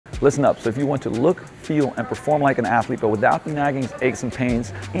Listen up. So if you want to look, feel, and perform like an athlete, but without the nagging aches and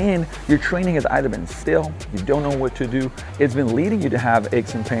pains, and your training has either been stale, you don't know what to do, it's been leading you to have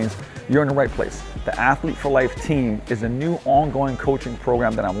aches and pains, you're in the right place. The Athlete for Life Team is a new ongoing coaching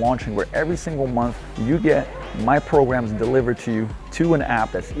program that I'm launching where every single month you get my programs delivered to you to an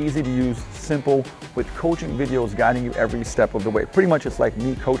app that's easy to use, simple, with coaching videos guiding you every step of the way. Pretty much it's like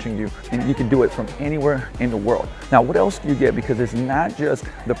me coaching you, and you can do it from anywhere in the world. Now, what else do you get? Because it's not just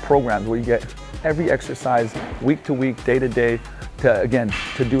the programs where you get every exercise week to week, day to day,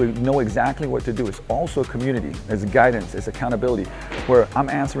 to know exactly what to do. It's also a community, there's guidance, it's accountability, where I'm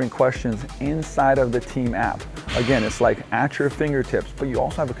answering questions inside of the team app. Again, it's like at your fingertips, but you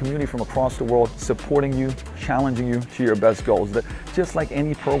also have a community from across the world supporting you, challenging you to your best goals. Just like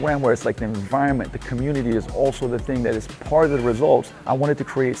any program where it's like the environment, the community is also the thing that is part of the results. I wanted to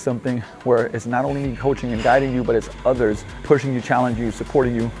create something where it's not only me coaching and guiding you, but it's others pushing you, challenging you,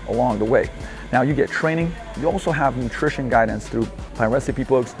 supporting you along the way. Now you get training, you also have nutrition guidance through my recipe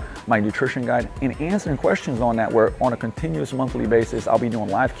books, my nutrition guide, and answering questions on that, where on a continuous monthly basis, I'll be doing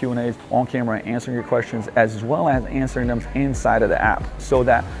live Q&As on camera, answering your questions, as well as answering them inside of the app, so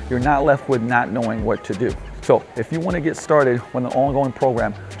that you're not left with not knowing what to do. So if you want to get started with an ongoing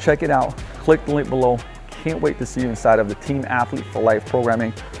program, check it out, click the link below. Can't wait to see you inside of the Team Athlete for Life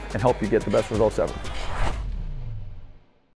programming and help you get the best results ever.